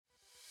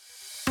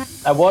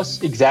I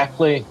was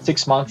exactly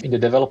 6 months in the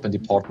development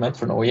department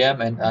for an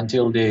OEM, and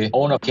until the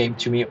owner came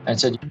to me and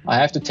said, I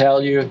have to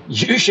tell you,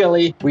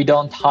 usually we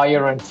don't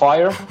hire and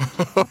fire,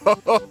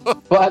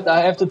 but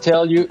I have to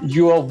tell you,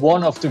 you are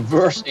one of the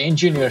worst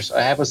engineers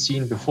I ever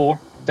seen before.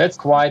 That's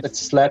quite a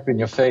slap in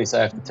your face,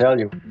 I have to tell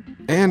you.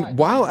 And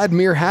while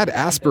Admir had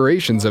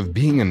aspirations of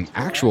being an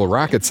actual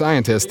rocket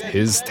scientist,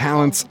 his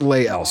talents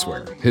lay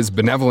elsewhere. His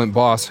benevolent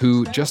boss,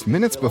 who just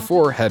minutes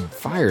before had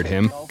fired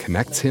him,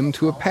 connects him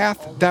to a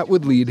path that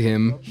would lead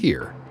him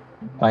here.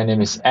 My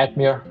name is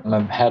Admir.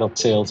 I'm head of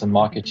sales and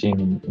marketing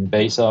in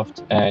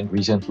Baysoft, and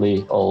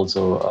recently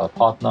also a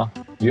partner.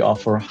 We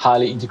offer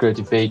highly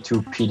integrated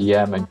Bay2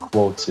 PDM and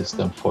quote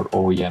system for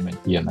OEM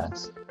and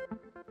EMS.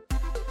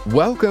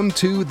 Welcome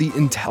to The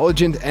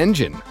Intelligent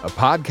Engine, a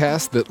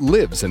podcast that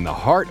lives in the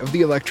heart of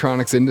the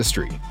electronics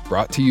industry,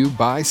 brought to you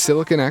by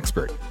Silicon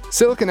Expert.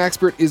 Silicon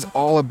Expert is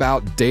all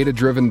about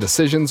data-driven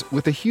decisions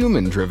with a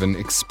human-driven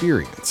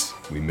experience.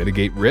 We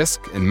mitigate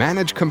risk and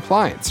manage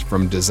compliance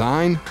from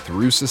design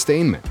through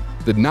sustainment.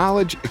 The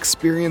knowledge,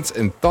 experience,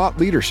 and thought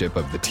leadership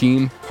of the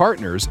team,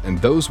 partners,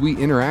 and those we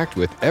interact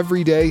with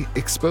every day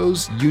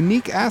expose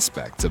unique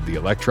aspects of the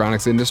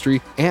electronics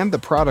industry and the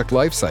product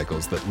life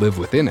cycles that live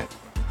within it.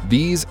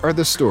 These are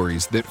the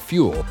stories that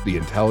fuel the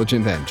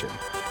intelligent engine.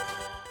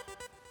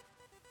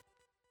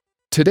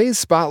 Today's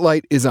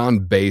spotlight is on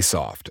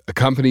Baysoft, a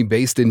company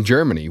based in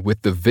Germany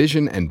with the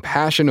vision and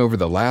passion over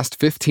the last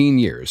 15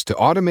 years to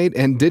automate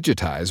and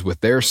digitize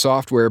with their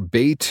software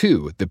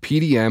Bay2 the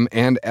PDM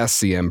and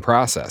SCM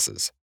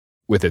processes.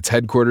 With its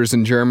headquarters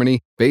in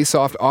Germany,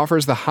 Baysoft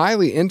offers the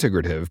highly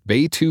integrative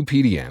Bay2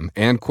 PDM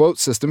and quote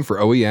system for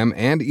OEM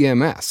and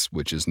EMS,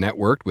 which is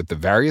networked with the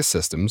various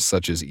systems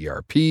such as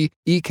ERP,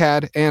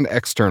 ECAD, and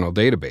external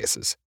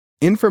databases.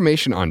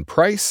 Information on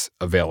price,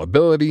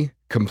 availability,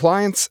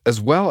 compliance,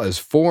 as well as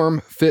form,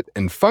 fit,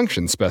 and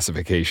function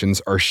specifications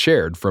are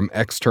shared from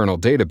external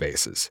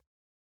databases.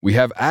 We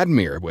have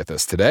Admir with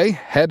us today,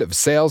 head of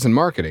sales and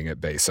marketing at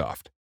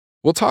Baysoft.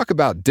 We'll talk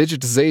about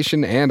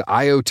digitization and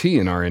IoT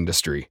in our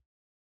industry.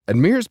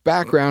 Admir's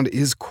background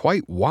is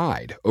quite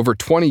wide. Over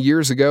 20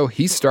 years ago,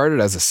 he started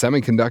as a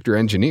semiconductor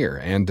engineer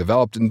and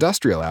developed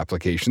industrial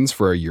applications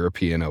for a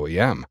European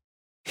OEM.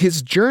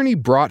 His journey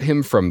brought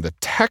him from the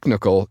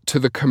technical to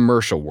the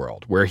commercial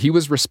world, where he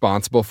was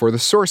responsible for the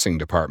sourcing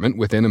department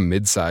within a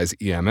mid-size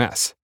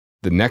EMS.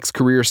 The next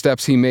career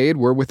steps he made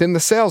were within the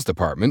sales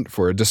department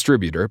for a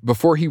distributor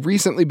before he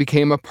recently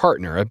became a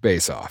partner at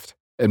Baysoft.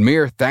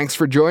 Admir, thanks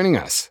for joining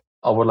us.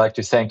 I would like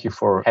to thank you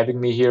for having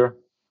me here.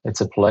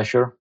 It's a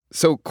pleasure.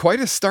 So quite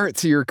a start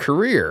to your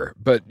career,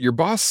 but your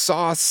boss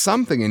saw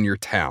something in your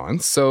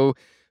talents, so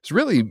it's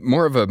really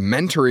more of a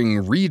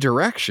mentoring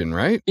redirection,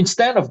 right?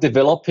 Instead of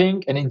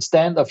developing and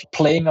instead of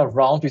playing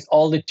around with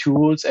all the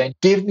tools and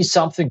give me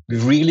something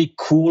really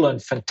cool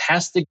and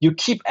fantastic, you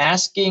keep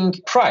asking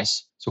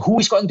price. So who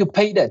is going to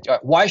pay that?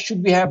 Why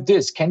should we have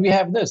this? Can we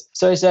have this?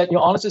 So I said,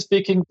 honestly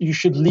speaking, you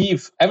should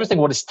leave everything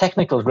what is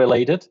technical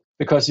related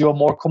because you're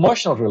more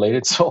commercial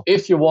related. So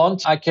if you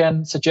want, I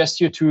can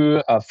suggest you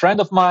to a friend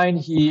of mine.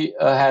 He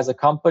has a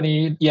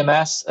company,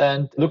 EMS,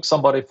 and look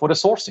somebody for the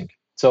sourcing.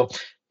 So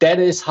that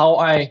is how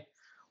I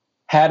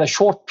had a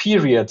short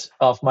period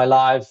of my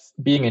life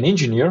being an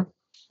engineer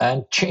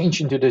and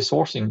changed into the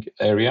sourcing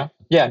area.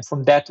 Yeah, and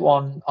from that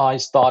one, I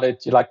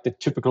started like the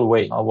typical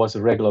way. I was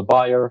a regular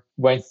buyer,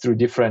 went through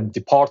different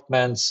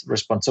departments,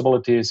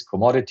 responsibilities,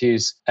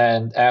 commodities.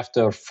 And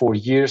after 4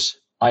 years,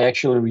 I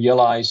actually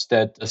realized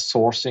that the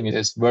sourcing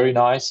is very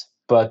nice,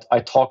 but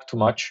I talk too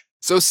much.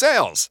 So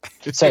sales.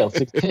 Sales,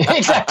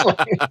 exactly.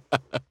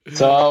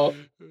 So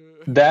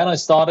then I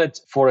started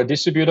for a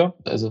distributor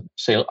as a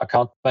sales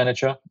account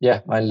manager. Yeah,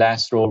 my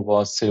last role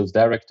was sales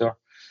director.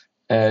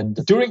 And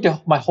during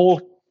my whole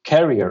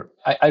career,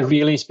 I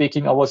really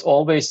speaking, I was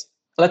always,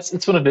 let's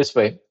put it this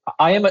way.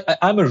 I'm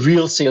a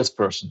real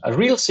salesperson. A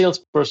real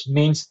salesperson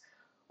means,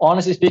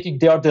 honestly speaking,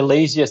 they are the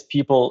laziest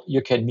people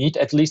you can meet,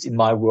 at least in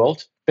my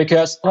world.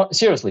 Because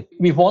seriously,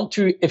 we want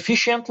to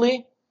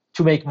efficiently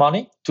to make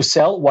money, to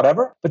sell,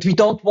 whatever, but we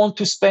don't want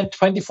to spend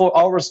 24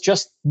 hours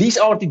these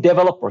are the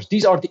developers,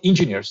 these are the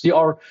engineers,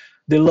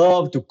 they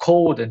love to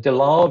code and they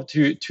love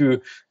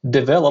to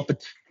develop.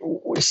 But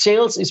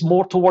sales is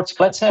more towards,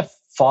 let's have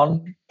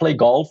fun, play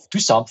golf, do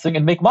something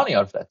and make money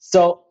out of that.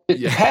 So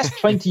the past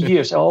 20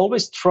 years, I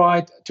always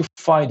tried to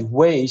find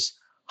ways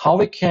how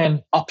we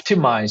can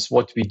optimize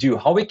what we do,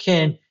 how we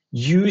can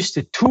use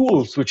the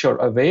tools which are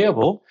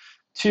available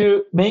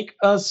to make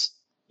us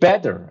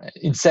better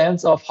in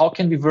sense of how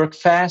can we work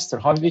faster,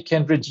 how we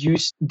can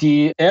reduce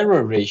the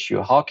error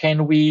ratio, how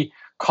can we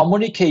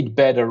communicate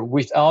better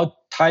without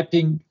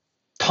typing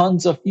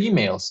tons of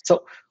emails.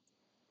 So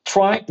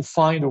trying to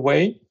find a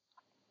way.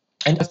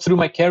 And through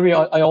my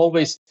career, I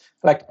always,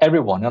 like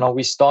everyone,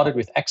 we started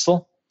with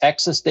Excel,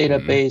 Access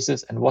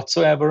databases and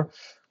whatsoever.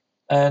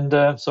 And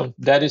so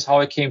that is how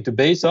I came to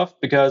Baysoft,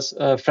 because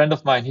a friend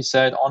of mine, he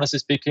said, honestly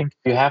speaking,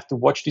 you have to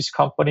watch this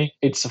company.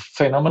 It's a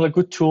phenomenal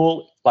good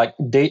tool. Like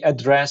they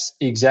address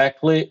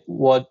exactly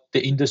what the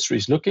industry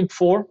is looking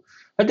for,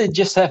 but they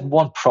just have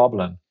one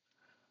problem.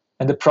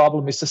 and the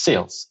problem is the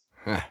sales.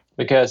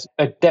 Because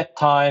at that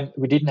time,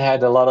 we didn't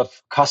have a lot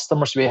of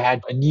customers. We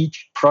had a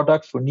niche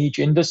product for niche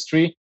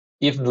industry,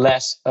 even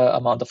less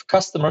amount of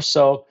customers.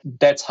 So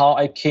that's how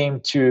I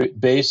came to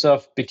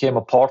Baysoft, became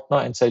a partner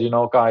and said,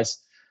 guys,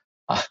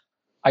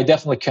 I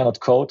definitely cannot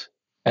code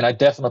and I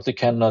definitely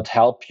cannot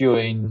help you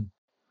in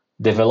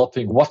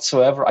developing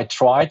whatsoever. I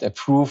tried, I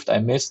proved, I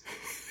missed.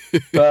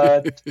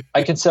 But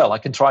I can sell. I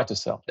can try to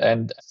sell.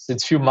 And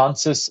since few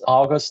months, since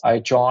August, I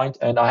joined.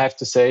 And I have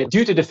to say,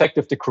 due to the fact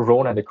of the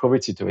Corona and the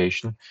COVID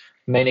situation,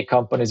 many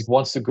companies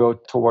wants to go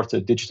towards the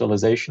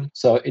digitalization.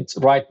 So it's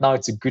right now,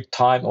 it's a good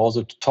time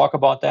also to talk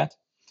about that.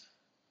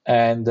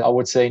 And I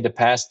would say in the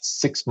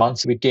past 6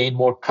 months, we gained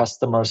more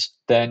customers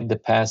than in the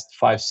past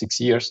 5-6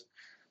 years.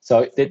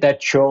 So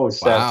that shows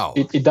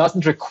that it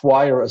doesn't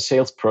require a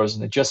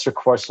salesperson. It just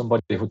requires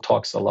somebody who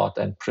talks a lot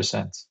and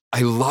presents.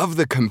 I love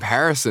the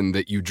comparison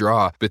that you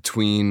draw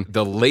between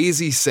the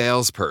lazy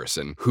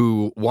salesperson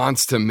who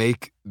wants to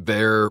make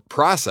their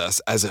process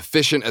as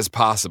efficient as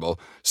possible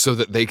so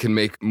that they can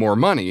make more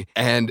money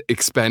and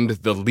expend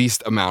the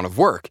least amount of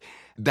work.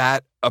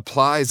 That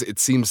applies, it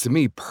seems to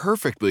me,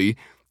 perfectly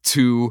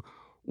to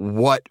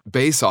what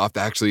Baysoft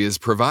actually is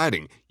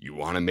providing. You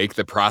want to make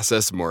the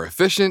process more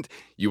efficient.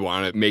 You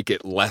want to make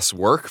it less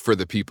work for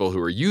the people who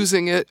are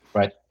using it.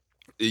 Right.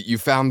 You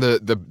found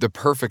the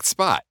perfect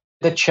spot.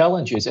 The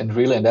challenge is, and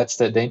that's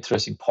the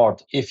interesting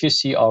part, if you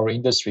see our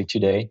industry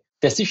today,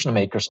 decision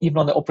makers, even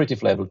on the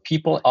operative level,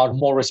 people are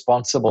more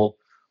responsible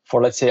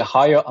for, let's say, a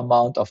higher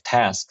amount of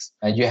tasks.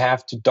 And you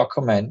have to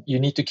document, you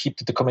need to keep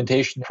the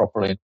documentation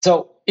properly.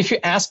 So if you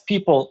ask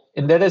people,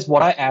 and that is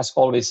what I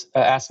always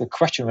ask a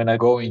question when I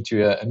go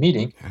into a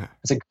meeting, I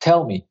say,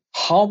 tell me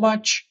how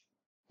much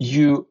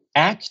you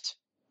act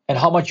and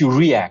how much you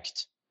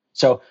react.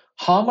 So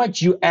how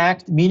much you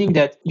act, meaning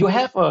that you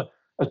have a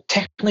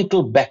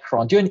technical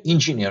background, you're an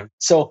engineer.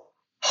 So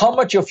how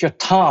much of your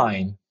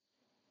time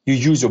you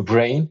use your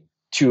brain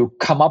to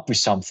come up with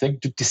something,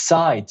 to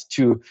decide,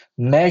 to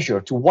measure,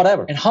 to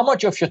whatever, and how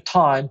much of your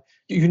time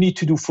you need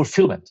to do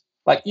fulfillment.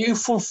 Like you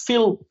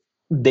fulfill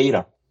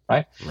data,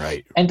 right?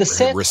 Right. And the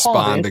sad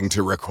responding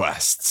to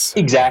requests.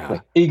 Exactly.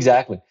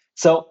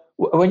 So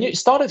when you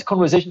start a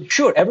conversation,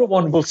 sure,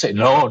 everyone will say,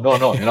 no,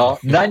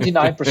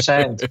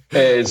 99%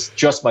 is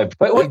just my...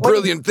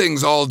 brilliant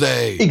things all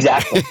day.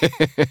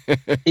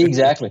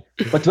 Exactly.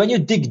 But when you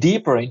dig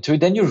deeper into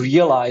it, then you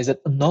realize that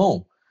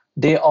no,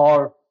 they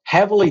are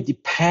heavily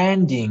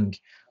depending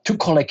to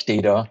collect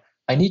data.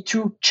 I need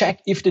to check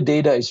if the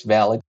data is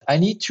valid. I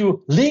need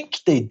to link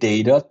the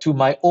data to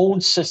my own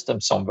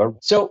system somewhere.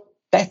 So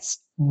that's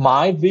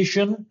my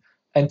vision.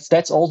 And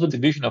that's also the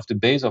vision of the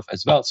Baysoft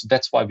as well. So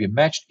that's why we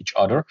matched each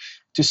other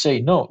to say,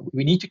 no,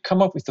 we need to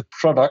come up with a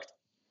product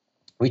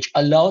which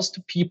allows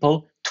the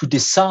people to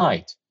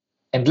decide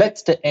and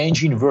let the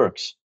engine work.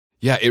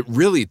 Yeah, it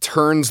really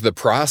turns the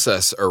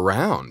process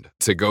around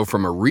to go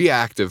from a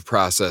reactive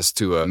process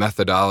to a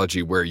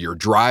methodology where you're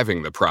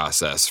driving the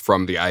process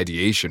from the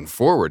ideation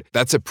forward.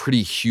 That's a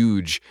pretty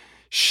huge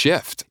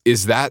shift.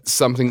 Is that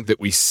something that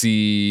we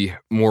see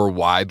more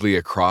widely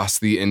across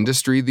the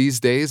industry these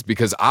days?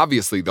 Because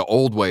obviously the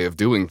old way of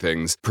doing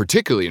things,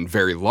 particularly in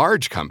very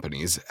large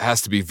companies,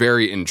 has to be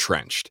very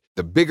entrenched.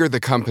 The bigger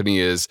the company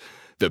is,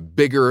 the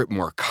bigger,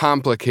 more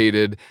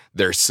complicated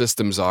their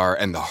systems are,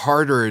 and the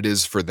harder it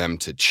is for them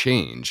to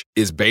change.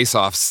 Is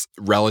Baysoft's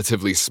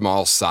relatively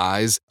small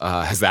size,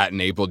 has that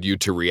enabled you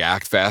to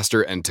react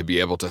faster and to be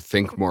able to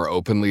think more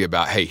openly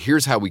about, hey,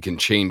 here's how we can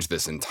change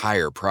this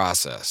entire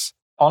process?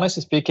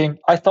 Honestly speaking,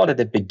 I thought at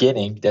the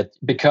beginning that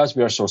because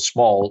we are so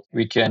small,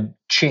 we can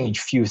change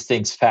few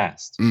things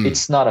fast.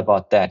 It's not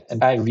about that.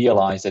 And I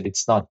realized that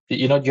it's not,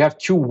 you have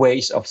two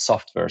ways of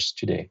softwares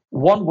today.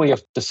 One way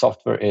of the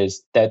software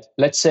is that,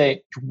 let's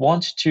say you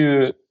want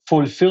to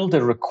fulfill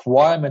the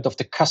requirement of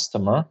the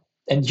customer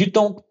and you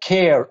don't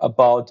care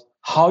about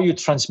how you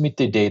transmit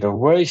the data,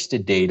 where is the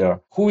data,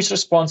 who is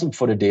responsible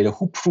for the data,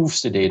 who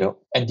proves the data,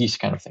 and these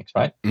kind of things,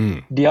 right?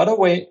 The other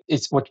way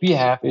is what we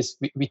have is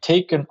we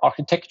take an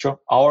architecture.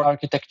 Our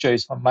architecture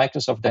is on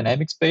Microsoft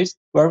Dynamics based,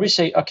 where we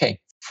say, okay,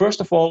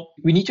 first of all,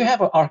 we need to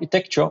have an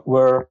architecture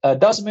where it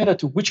doesn't matter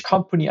to which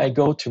company I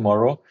go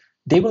tomorrow,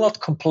 they will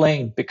not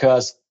complain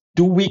because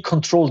do we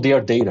control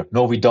their data?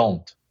 No, we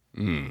don't.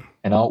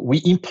 We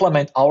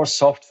implement our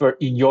software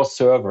in your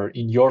server,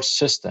 in your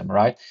system,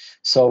 right?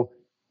 So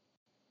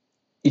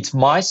it's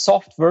my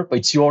software, but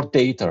it's your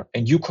data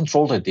and you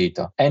control the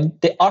data. And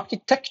the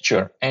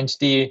architecture and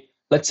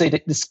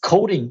this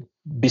coding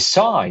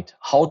beside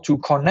how to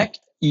connect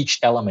each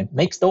element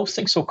makes those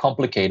things so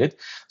complicated.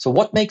 So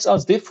what makes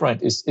us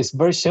different is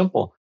very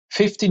simple.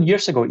 15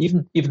 years ago,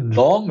 even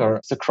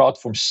longer, the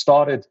Crowdform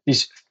started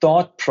this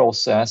thought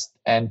process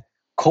and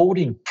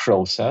coding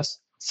process.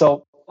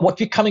 So what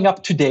we're coming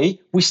up today,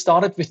 we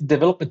started with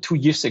development 2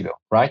 years ago,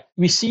 right?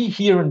 We see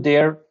here and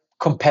there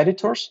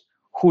competitors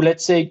who,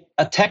 let's say,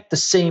 attack the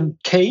same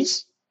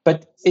case,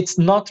 but it's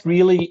not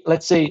really,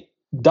 let's say,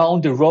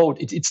 down the road,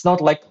 it's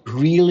not like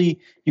really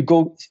you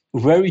go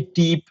very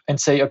deep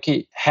and say,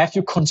 okay, have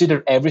you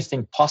considered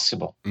everything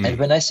possible? And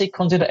when I say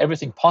consider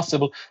everything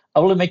possible, I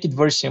will make it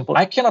very simple.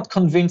 I cannot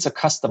convince a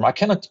customer, I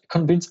cannot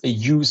convince a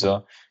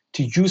user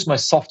to use my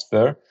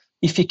software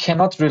if he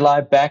cannot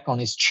rely back on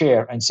his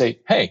chair and say,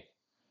 hey,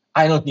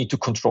 I don't need to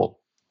control.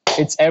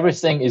 It's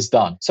everything is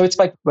done. So it's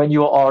like when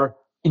you are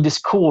in the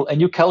school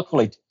and you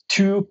calculate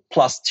 2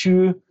 plus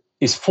 2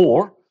 is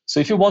 4. So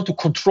if you want to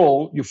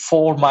control, your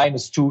 4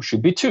 minus 2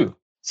 should be 2.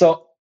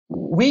 So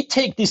we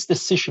take this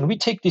decision, we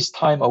take this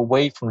time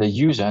away from the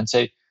user and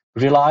say,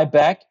 rely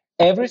back,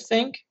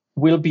 everything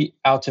will be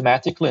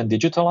automatically and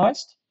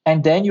digitalized.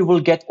 And then you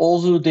will get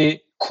also the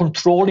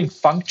controlling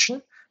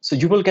function. So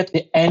you will get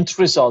the end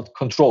result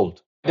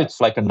controlled.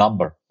 It's like a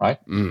number, right?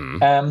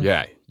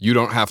 Yeah. You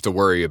don't have to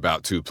worry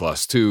about 2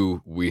 plus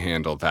 2. We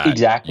handle that.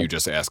 Exactly. You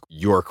just ask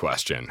your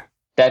question.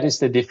 That is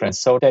the difference.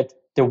 So that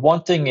the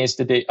one thing is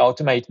that they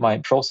automate my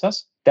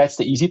process. That's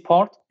the easy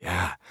part.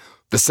 Yeah.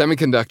 The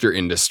semiconductor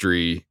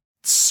industry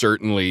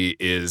certainly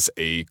is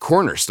a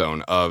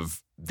cornerstone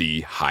of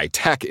the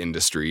high-tech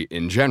industry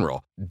in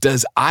general.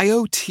 Does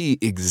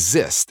IoT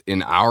exist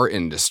in our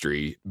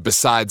industry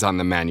besides on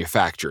the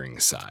manufacturing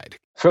side?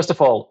 First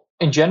of all,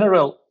 in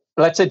general,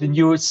 let's say the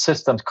new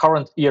systems,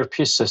 current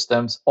ERP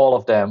systems, all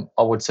of them,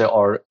 I would say,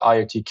 are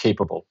IoT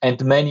capable.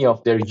 And many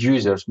of their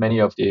users, many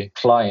of the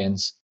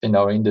clients in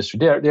our industry,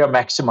 they are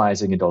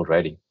maximizing it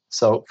already.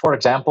 So, for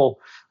example,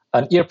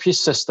 an ERP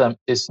system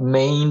is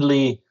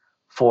mainly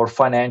for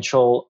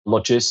financial,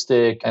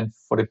 logistic, and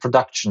for the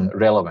production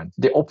relevant.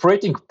 The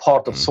operating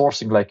part of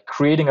sourcing, like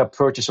creating a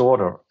purchase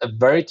order, a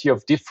variety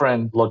of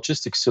different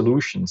logistic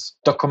solutions,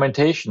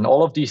 documentation,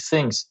 all of these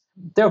things,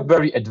 they're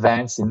very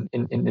advanced in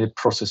the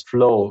process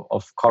flow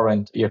of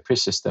current ERP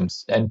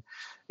systems, and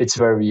it's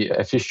very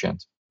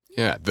efficient.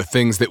 Yeah, the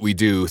things that we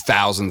do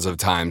thousands of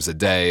times a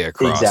day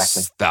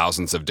across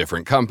thousands of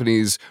different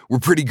companies, we're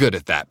pretty good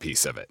at that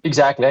piece of it.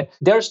 Exactly. And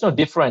there's no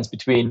difference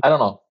between,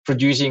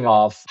 producing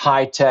of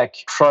high-tech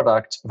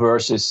product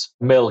versus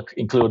milk,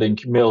 including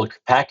milk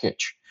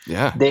package.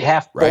 Yeah, they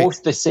have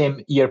both the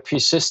same ERP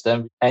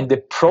system, and the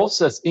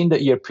process in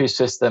the ERP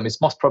system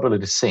is most probably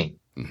the same,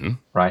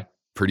 right?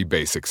 Pretty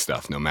basic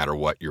stuff, no matter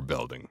what you're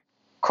building.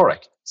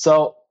 Correct.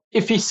 So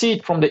if you see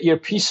it from the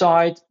ERP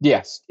side,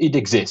 yes, it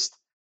exists.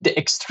 The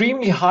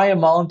extremely high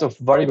amount of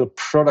variable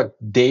product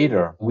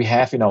data we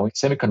have in our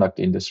semiconductor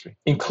industry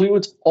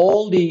includes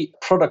all the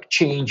product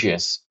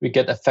changes we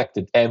get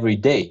affected every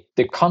day.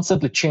 They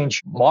constantly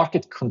change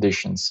market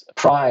conditions,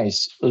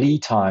 price,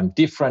 lead time,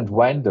 different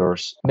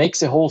vendors, makes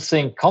the whole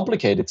thing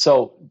complicated.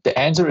 So the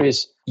answer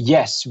is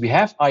yes, we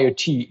have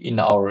IoT in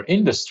our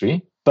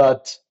industry,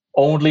 but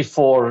only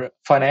for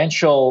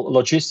financial,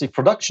 logistic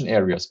production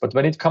areas. But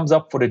when it comes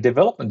up for the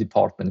development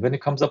department, when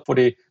it comes up for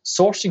the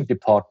sourcing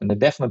department, then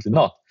definitely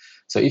not.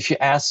 So if you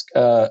ask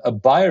a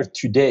buyer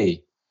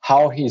today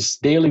how his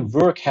daily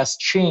work has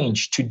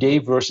changed today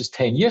versus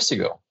 10 years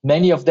ago,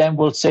 many of them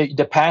will say, in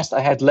the past,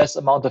 I had less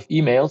amount of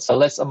emails, a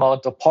less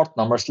amount of part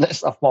numbers,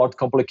 less amount of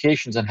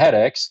complications and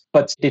headaches,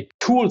 but the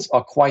tools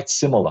are quite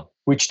similar,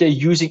 which they're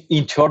using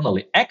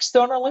internally.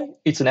 Externally,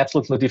 it's an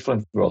absolutely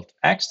different world.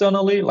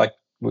 Externally, like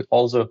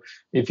also,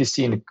 if you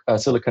see in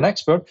Silicon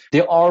Expert,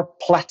 there are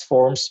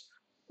platforms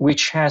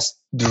which has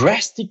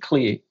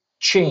drastically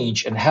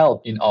changed and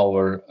helped in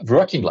our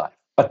working life,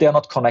 but they're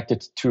not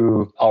connected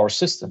to our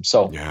system.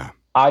 So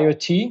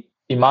IoT,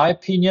 in my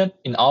opinion,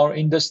 in our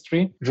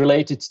industry,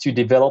 related to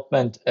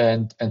development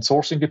and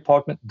sourcing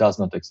department does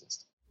not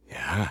exist.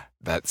 Yeah,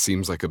 that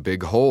seems like a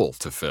big hole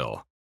to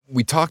fill.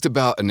 We talked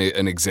about an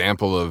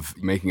example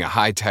of making a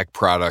high-tech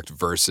product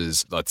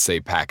versus, let's say,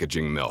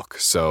 packaging milk.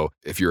 So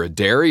if you're a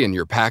dairy and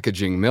you're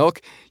packaging milk,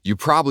 you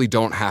probably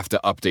don't have to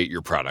update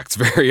your products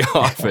very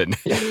often.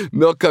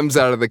 Milk comes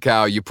out of the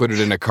cow, you put it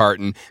in a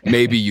carton,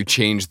 maybe you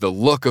change the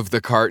look of the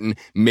carton,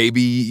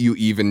 maybe you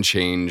even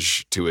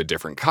change to a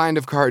different kind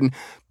of carton,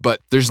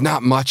 but there's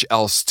not much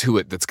else to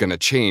it that's going to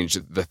change.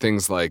 The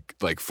things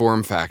like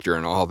form factor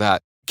and all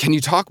that. Can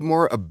you talk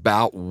more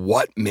about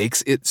what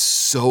makes it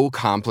so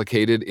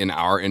complicated in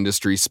our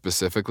industry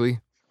specifically?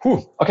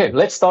 Okay,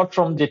 let's start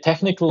from the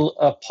technical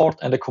part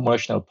and the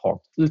commercial part.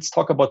 Let's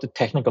talk about the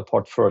technical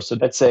part first. So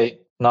let's say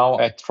now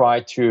I try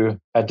to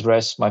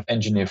address my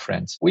engineer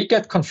friends. We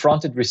get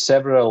confronted with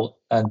several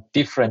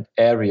different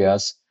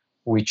areas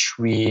which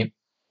we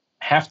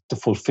have to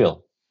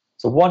fulfill.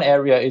 So one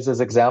area is, as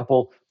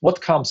example,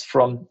 what comes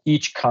from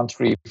each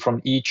country,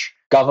 from each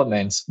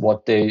government,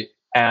 what they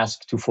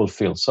ask to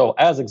fulfill. So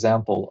as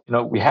example,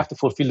 we have to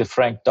fulfill the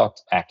Frank-Dot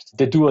Act,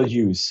 the dual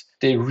use,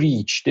 the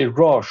REACH, the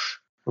ROCH,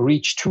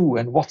 REACH 2,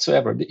 and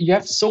whatsoever. You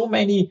have so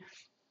many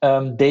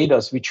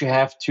data which you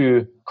have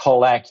to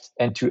collect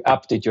and to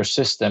update your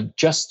system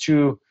just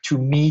to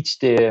meet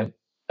the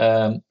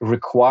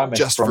requirements.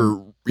 Just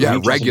for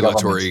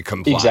regulatory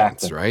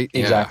compliance, right?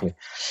 Exactly.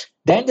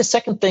 Then the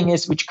second thing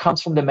is, which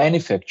comes from the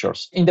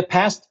manufacturers. In the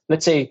past,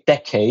 let's say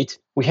decade,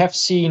 we have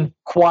seen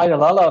quite a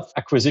lot of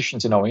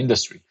acquisitions in our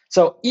industry.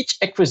 So each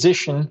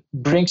acquisition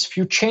brings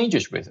few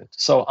changes with it.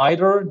 So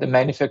either the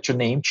manufacturer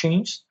name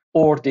changes,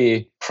 or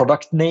the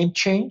product name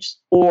changes,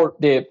 or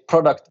the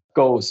product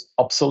goes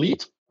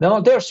obsolete. Now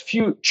there's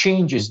few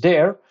changes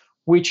there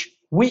which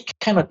we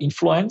cannot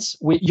influence.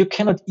 You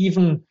cannot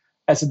even,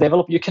 as a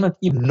developer, you cannot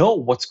even know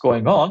what's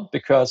going on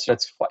because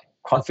that's quite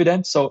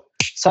confident. So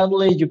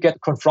suddenly you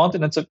get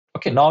confronted and say,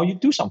 okay, now you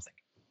do something,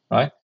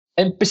 right?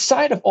 And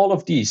beside of all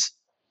of these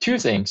two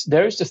things,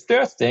 there is the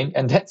third thing,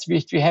 and that's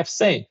what you have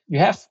say. You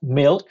have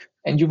milk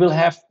and you will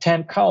have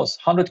 10 cows,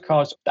 100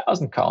 cows,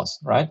 1,000 cows,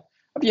 right?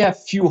 But you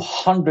have few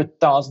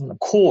 100,000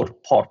 core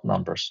part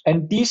numbers.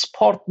 And these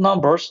part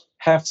numbers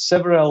have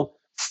several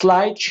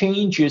slight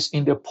changes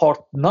in the part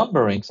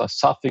numbering, so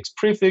suffix,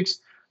 prefix.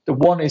 The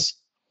one is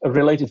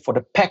related for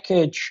the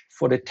package,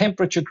 for the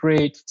temperature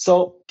grade.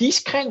 So these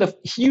kind of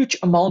huge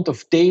amount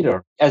of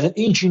data, as an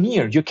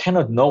engineer, you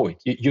cannot know it.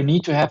 You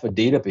need to have a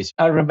database.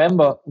 I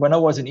remember when I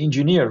was an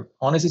engineer,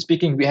 honestly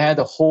speaking, we had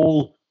a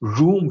whole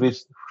room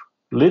with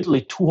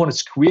literally 200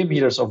 square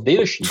meters of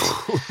data sheets.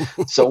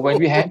 So when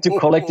we had to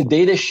collect the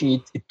data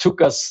sheet, it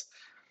took us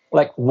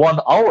like 1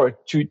 hour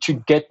to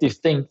get this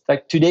thing.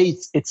 Like today,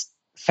 it's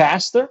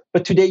faster,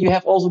 but today you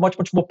have also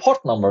much more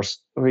part numbers,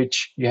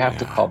 which you have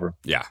to cover.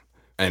 Yeah.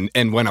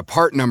 And when a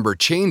part number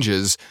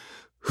changes,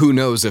 who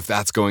knows if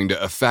that's going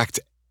to affect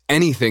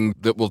anything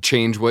that will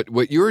change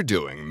what you're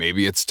doing.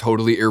 Maybe it's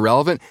totally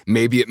irrelevant.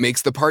 Maybe it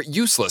makes the part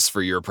useless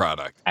for your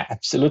product.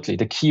 Absolutely.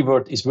 The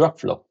keyword is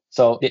workflow.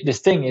 So the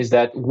thing is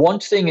that one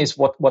thing is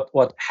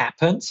what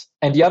happens,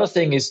 and the other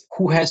thing is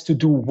who has to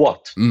do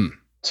what.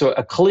 So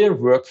a clear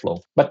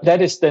workflow. But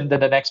that is then the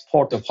next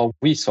part of how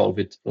we solve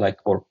it,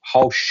 or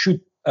how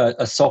should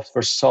a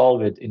software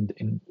solve it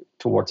in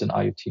towards an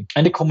IoT.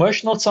 And the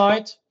commercial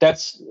side,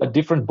 that's a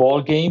different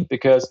ball game,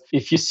 because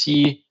if you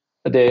see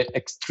the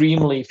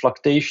extremely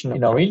fluctuation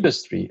in our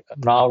industry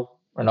now,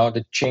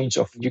 the change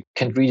of, you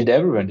can read it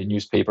everywhere in the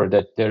newspaper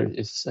that there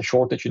is a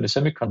shortage in the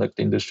semiconductor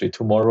industry.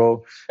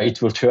 Tomorrow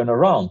it will turn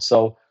around.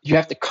 So you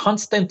have to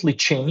constantly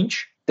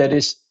change. That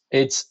is,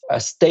 it's a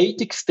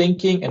static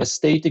thinking, and a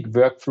static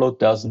workflow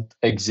doesn't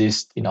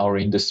exist in our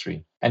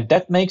industry. And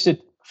that makes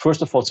it,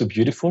 first of all, so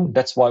beautiful.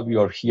 That's why we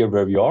are here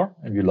where we are,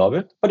 and we love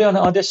it. But on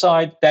the other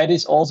side, that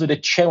is also the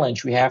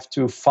challenge. We have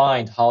to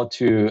find how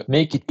to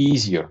make it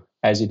easier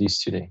as it is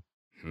today.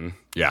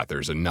 Yeah,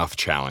 there's enough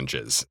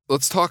challenges.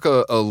 Let's talk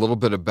a little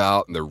bit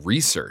about the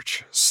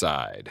research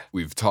side.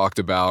 We've talked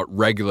about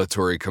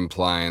regulatory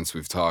compliance.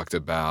 We've talked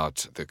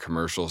about the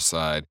commercial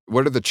side.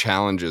 What are the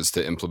challenges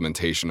to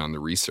implementation on the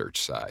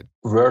research side?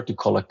 Where to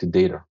collect the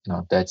data,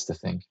 that's the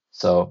thing.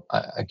 So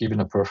I give you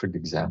a perfect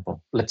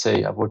example. Let's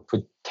say I would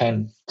put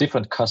 10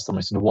 different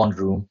customers in one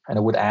room, and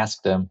I would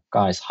ask them,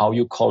 guys, how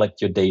you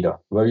collect your data,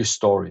 where you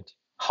store it,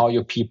 how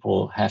your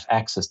people have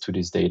access to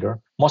this data.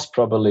 Most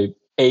probably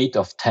 8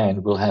 of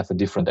 10 will have a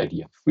different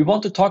idea. We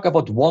want to talk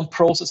about one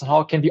process and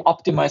how it can be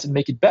optimized and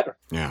make it better.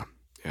 Yeah.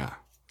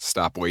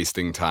 Stop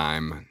wasting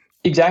time.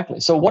 Exactly.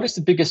 So what is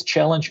the biggest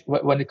challenge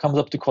when it comes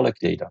up to collect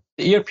data?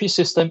 The ERP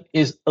system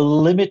is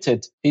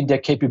limited in their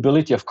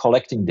capability of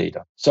collecting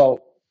data.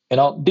 So,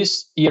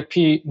 this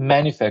ERP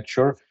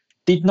manufacturer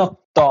did not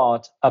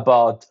thought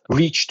about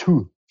Reach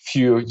 2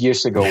 few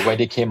years ago when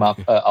they came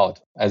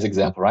out as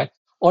example, right?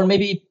 Or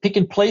maybe pick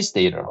and place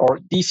data or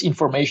these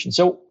information.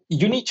 So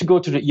you need to go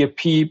to the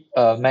ERP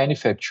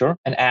manufacturer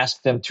and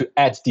ask them to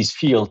add this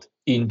field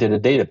into the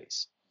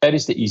database. That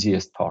is the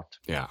easiest part.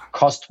 Yeah.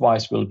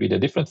 Cost-wise will be the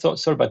different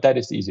story, but that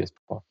is the easiest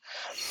part.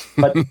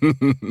 But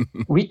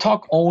we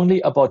talk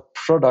only about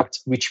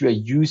products which we are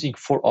using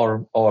for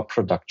our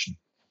production.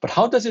 But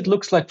how does it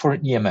look like for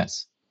an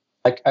EMS?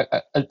 Like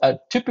a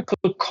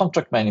typical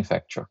contract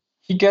manufacturer,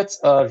 he gets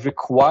a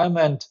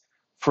requirement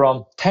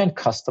from 10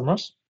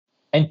 customers,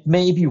 and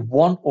maybe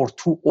 1 or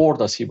 2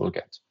 orders he will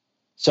get.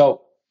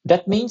 So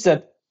that means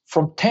that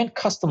from 10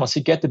 customers,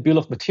 he gets the bill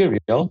of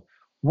material.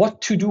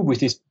 What to do with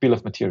this bill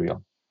of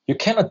material? You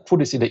cannot put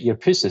this in the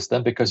ERP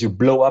system because you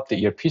blow up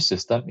the ERP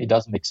system. It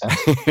doesn't make sense.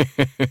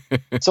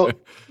 So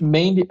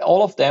mainly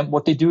all of them,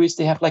 what they do is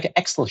they have like an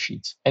Excel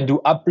sheet and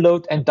do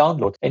upload and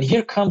download. And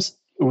here comes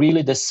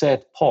really the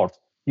sad part.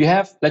 You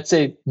have, let's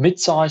say,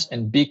 mid-size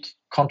and big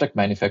contract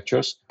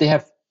manufacturers. They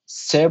have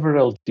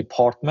several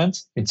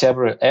departments in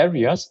several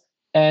areas,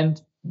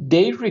 and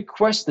they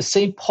request the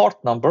same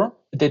part number.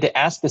 They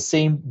ask the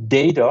same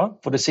data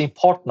for the same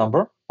part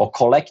number, or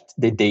collect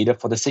the data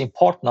for the same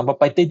part number,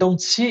 but they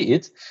don't see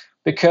it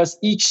because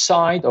each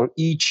side or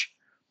each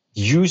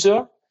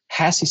user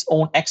has his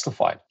own Excel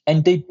file,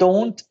 and they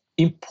don't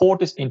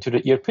import it into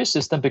the ERP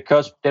system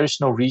because there is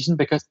no reason,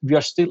 because we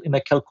are still in a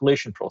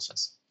calculation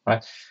process,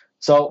 right?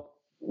 So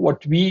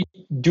what we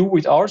do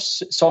with our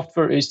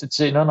software is to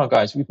say, no,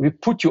 guys, we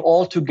put you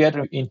all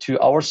together into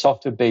our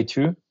software Bay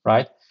 2,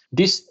 right?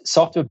 This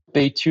software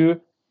Bay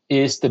 2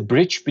 is the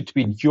bridge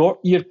between your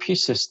ERP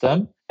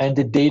system and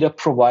the data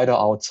provider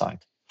outside.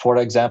 For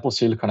example,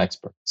 Silicon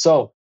Expert.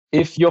 So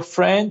if your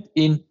friend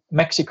in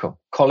Mexico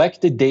collects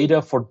the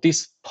data for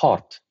this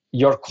part,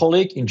 your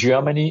colleague in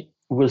Germany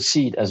will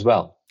see it as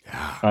well.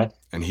 Yeah. Right?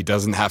 And he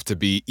doesn't have to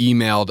be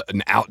emailed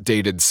an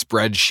outdated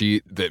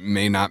spreadsheet that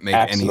may not make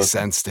any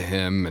sense to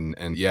him.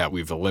 And yeah,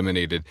 we've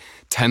eliminated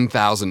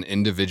 10,000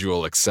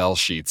 individual Excel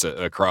sheets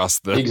across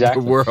the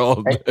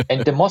world.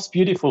 And the most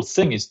beautiful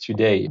thing is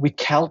today, we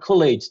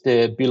calculate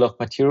the bill of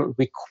material,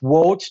 we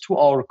quote to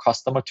our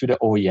customer, to the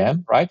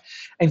OEM, right?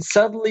 And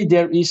suddenly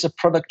there is a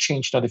product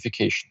change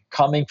notification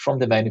coming from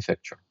the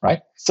manufacturer,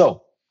 right?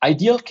 So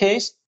ideal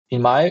case,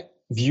 in my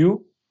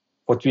view,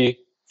 what we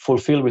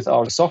fulfill with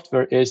our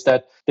software is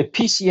that the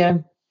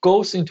PCM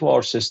goes into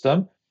our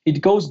system.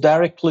 It goes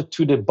directly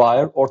to the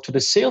buyer or to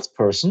the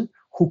salesperson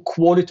who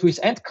quoted to his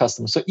end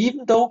customer. So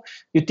even though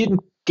you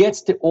didn't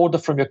get the order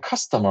from your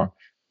customer,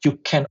 you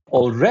can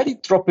already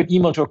drop an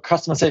email to your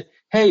customer and say,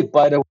 hey,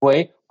 by the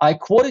way, I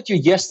quoted you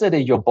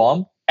yesterday your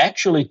BOM.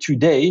 Actually,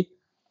 today,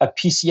 a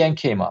PCM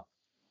came up,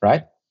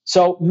 right?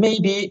 So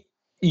maybe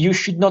you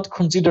should not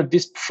consider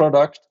this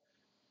product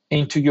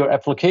into your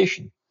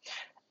application.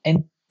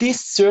 And this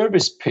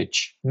service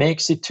pitch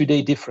makes it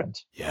today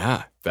different.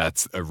 Yeah,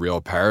 that's a real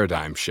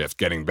paradigm shift,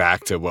 getting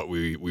back to what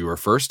we were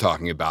first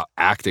talking about,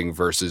 acting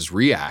versus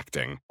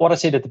reacting. What I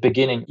said at the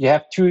beginning, you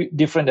have two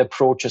different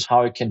approaches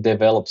how you can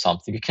develop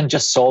something. You can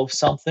just solve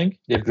something,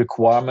 the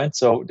requirement.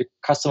 So the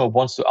customer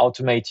wants to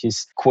automate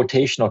his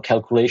quotation or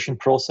calculation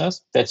process.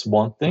 That's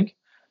one thing.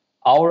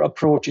 Our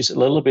approach is a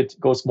little bit,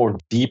 goes more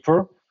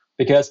deeper,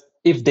 because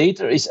if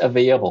data is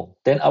available,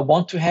 then I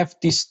want to have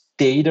this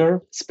data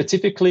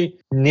specifically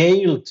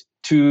nailed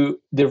to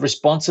the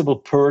responsible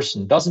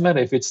person. Doesn't matter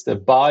if it's the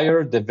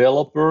buyer,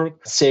 developer,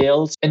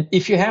 sales. And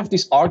if you have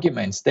these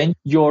arguments, then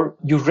you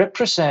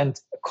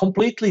represent a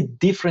completely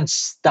different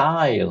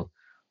style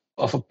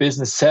of a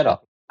business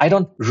setup. I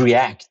don't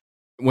react.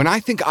 When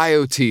I think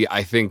IoT,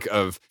 I think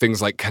of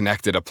things like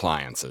connected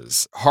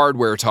appliances,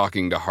 hardware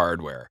talking to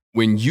hardware.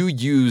 When you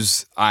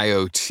use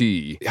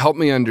IoT, help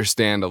me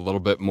understand a little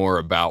bit more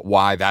about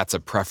why that's a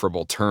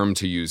preferable term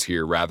to use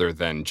here rather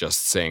than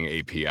just saying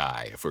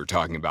API, if we're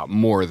talking about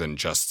more than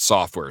just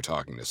software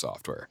talking to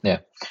software.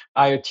 Yeah.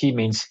 IoT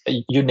means,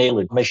 you nail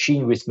it,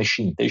 machine with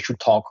machine. They should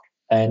talk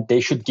and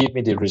they should give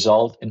me the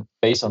result. And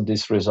based on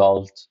this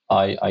result,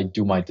 I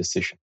do my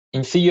decision.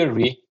 In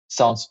theory,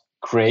 sounds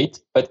great,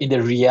 but in the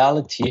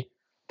reality,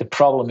 the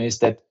problem is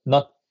that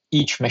not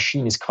each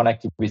machine is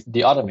connected with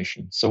the other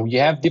machine. So you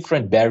have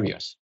different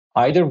barriers.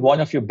 Either one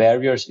of your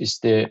barriers is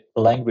the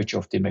language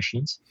of the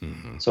machines.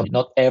 Mm-hmm. So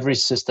not every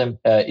system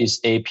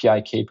is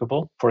API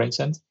capable, for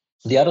instance.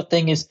 The other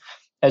thing is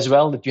as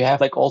well that you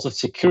have like also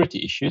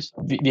security issues.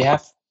 We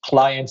have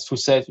clients who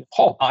say,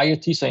 oh,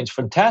 IoT sounds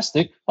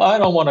fantastic. I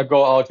don't want to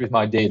go out with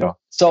my data.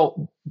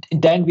 So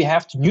then we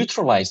have to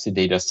neutralize the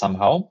data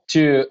somehow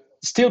to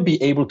still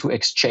be able to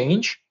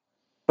exchange,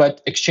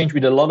 but exchange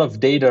with a lot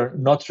of data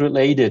not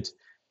related.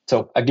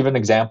 So I'll give an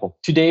example.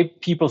 Today,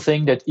 people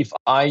think that if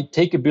I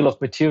take a bill of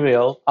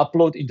material,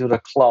 upload into the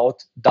cloud,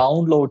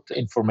 download the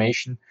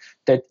information,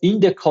 that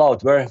in the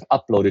cloud where I've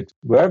uploaded,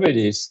 wherever it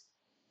is,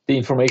 the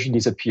information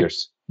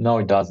disappears. No,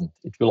 it doesn't.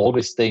 It will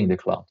always stay in the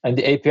cloud. And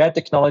the API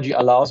technology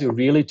allows you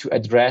really to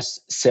address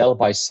cell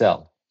by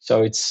cell.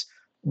 So it's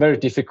very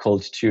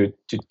difficult to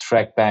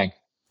track back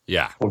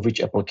for which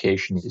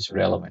application is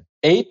relevant.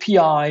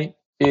 API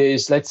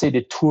is, let's say,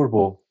 the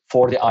turbo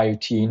for the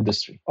IoT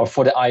industry or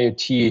for the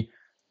IoT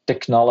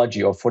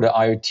technology or for the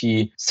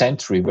IoT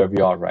century where we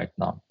are right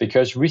now.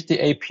 Because with the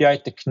API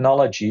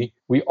technology,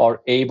 we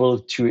are able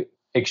to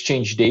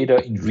exchange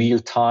data in real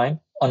time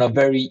on a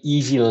very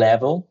easy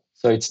level.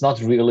 So it's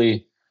not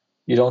really,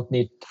 you don't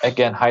need,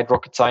 again,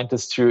 rocket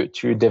scientists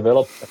to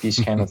develop these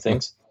kind of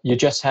things. You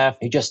just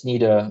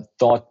need a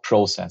thought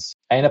process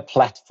and a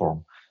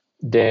platform.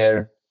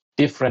 They're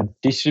different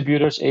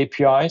distributors,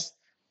 APIs,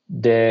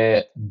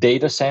 the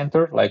data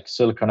center like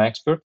Silicon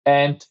Expert,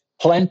 and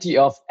plenty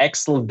of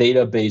Excel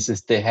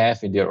databases they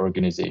have in their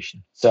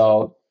organization.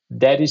 So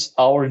that is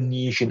our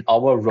niche and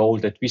our role,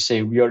 that we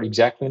say we are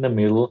exactly in the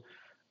middle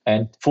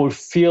and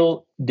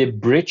fulfill the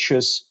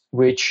bridges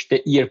which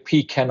the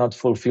ERP cannot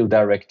fulfill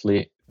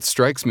directly. It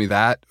strikes me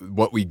that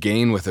what we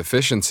gain with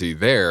efficiency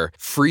there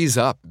frees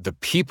up the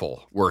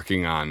people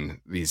working on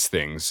these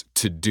things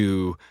to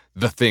do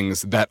the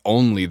things that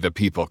only the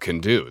people can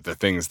do, the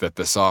things that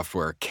the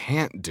software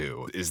can't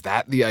do. Is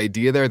that the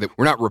idea there? That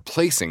we're not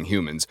replacing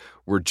humans,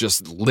 we're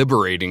just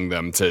liberating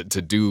them to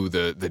do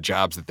the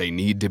jobs that they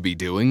need to be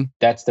doing?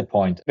 That's the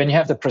point. When you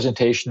have the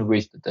presentation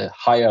with the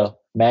higher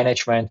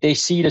management, they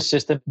see the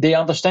system, they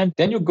understand.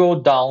 Then you go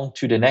down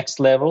to the next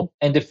level.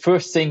 And the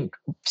first thing,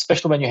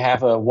 especially when you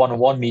have a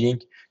one-on-one meeting,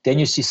 then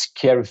you see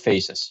scary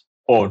faces.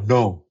 Oh,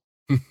 no.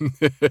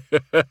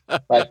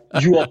 Like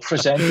you are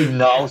presenting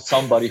now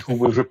somebody who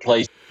will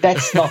replace.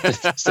 That's not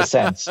the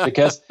sense,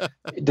 because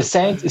the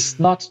sense is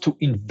not to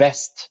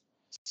invest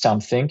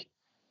something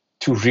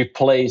to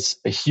replace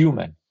a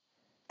human.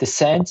 The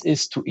sense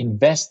is to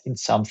invest in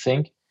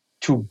something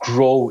to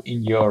grow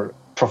in your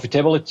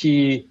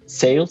profitability,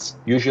 sales,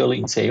 usually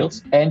in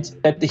sales, and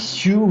that the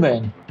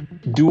human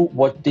do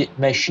what the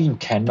machine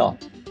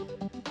cannot.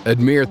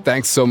 Admir,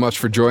 thanks so much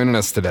for joining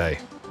us today.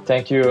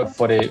 Thank you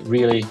for the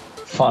really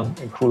fun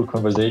and cool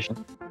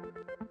conversation.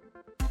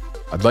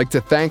 I'd like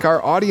to thank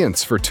our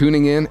audience for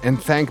tuning in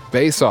and thank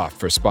Baysoft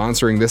for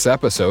sponsoring this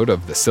episode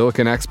of the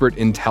Silicon Expert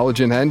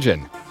Intelligent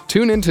Engine.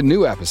 Tune into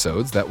new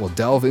episodes that will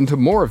delve into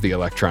more of the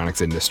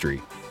electronics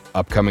industry.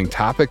 Upcoming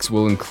topics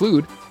will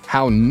include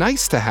how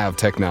nice-to-have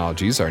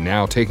technologies are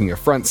now taking a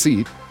front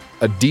seat,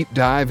 a deep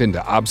dive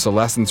into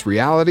obsolescence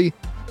reality,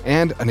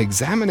 and an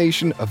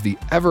examination of the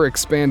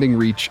ever-expanding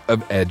reach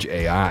of Edge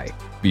AI.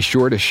 Be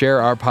sure to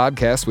share our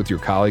podcast with your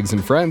colleagues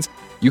and friends.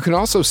 You can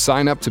also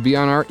sign up to be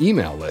on our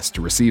email list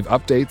to receive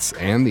updates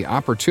and the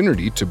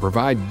opportunity to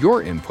provide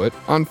your input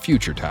on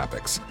future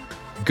topics.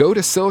 Go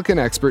to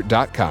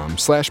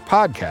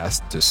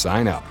siliconexpert.com/podcast to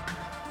sign up.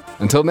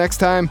 Until next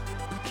time,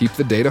 keep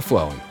the data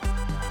flowing.